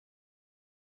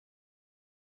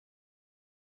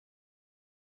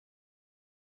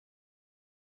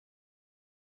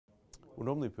We'll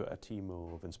normally put a team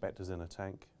of inspectors in a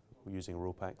tank using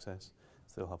rope access,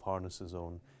 so they'll have harnesses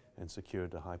on and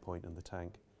secured a high point in the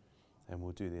tank, and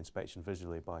we'll do the inspection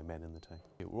visually by men in the tank.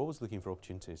 We're always looking for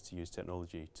opportunities to use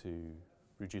technology to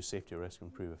reduce safety risk and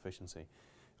improve efficiency.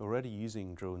 We're already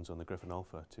using drones on the Griffin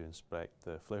Alpha to inspect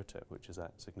the flare tip, which is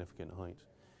at significant height.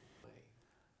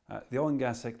 The oil and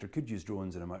gas sector could use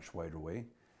drones in a much wider way.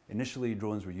 Initially,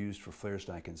 drones were used for flare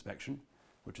stack inspection,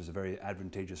 which is a very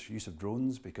advantageous use of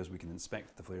drones because we can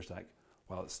inspect the flare stack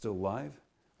while it's still live,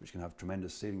 which can have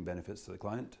tremendous saving benefits to the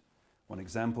client. One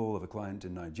example of a client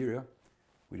in Nigeria,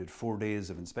 we did 4 days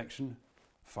of inspection,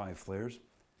 5 flares,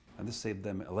 and this saved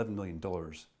them $11 million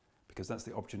because that's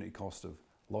the opportunity cost of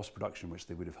lost production which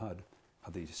they would have had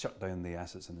they shut down the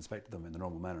assets and inspected them in the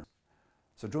normal manner.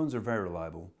 So drones are very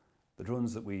reliable. The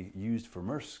drones that we used for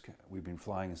Maersk, we've been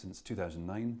flying since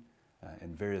 2009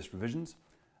 in various revisions,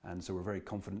 and so we're very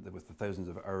confident that with the thousands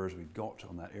of hours we've got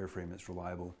on that airframe, it's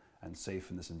reliable and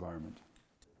safe in this environment.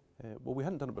 Well, we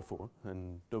hadn't done it before,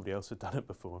 and nobody else had done it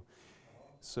before,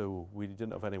 so we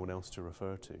didn't have anyone else to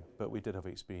refer to, but we did have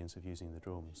experience of using the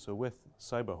drones. So with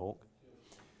Cyberhawk,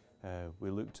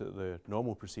 we looked at the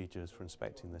normal procedures for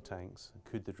inspecting the tanks.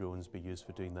 Could the drones be used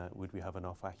for doing that? Would we have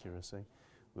enough accuracy?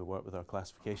 We worked with our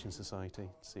classification society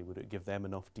to see would it give them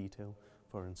enough detail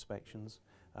for inspections,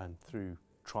 and through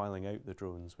trialling out the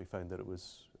drones we found that it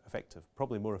was effective,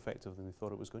 probably more effective than we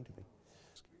thought it was going to be.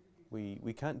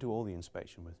 We can't do all the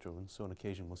inspection with drones, so on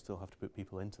occasion we'll still have to put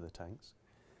people into the tanks,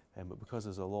 but because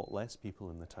there's a lot less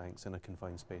people in the tanks in a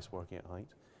confined space working at height,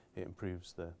 it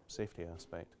improves the safety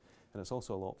aspect, and it's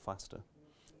also a lot faster.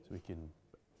 So we can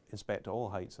inspect all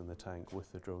heights in the tank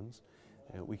with the drones.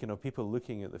 We can have people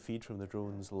looking at the feed from the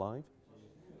drones live,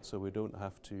 so we don't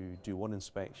have to do one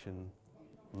inspection,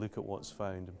 look at what's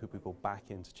found and put people back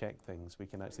in to check things. We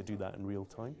can actually do that in real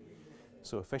time.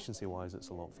 So efficiency-wise, it's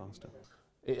a lot faster.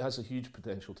 It has a huge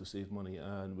potential to save money,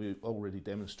 and we already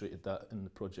demonstrated that in the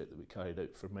project that we carried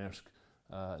out for Maersk.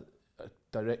 A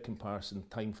direct comparison,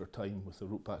 time for time, with the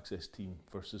rope access team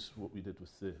versus what we did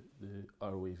with the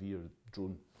ROAV or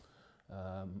drone.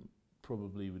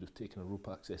 Probably would have taken a rope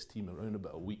access team around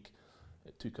about a week.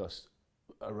 It took us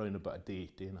around about a day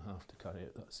and a half to carry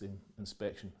out that same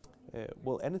inspection.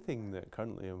 Well, anything that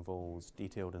currently involves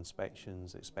detailed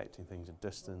inspections, inspecting things at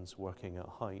distance, working at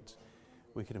height,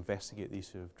 we can investigate these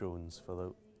sort of drones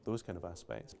for those kind of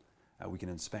aspects. We can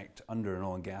inspect under an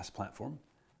oil and gas platform,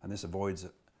 and this avoids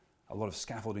a lot of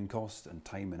scaffolding costs and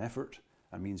time and effort,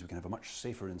 and means we can have a much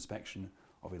safer inspection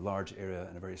of a large area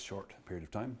in a very short period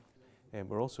of time.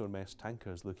 We're also in Maersk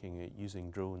tankers looking at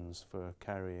using drones for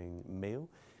carrying mail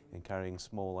and carrying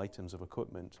small items of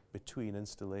equipment between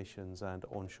installations and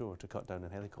onshore to cut down on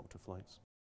helicopter flights.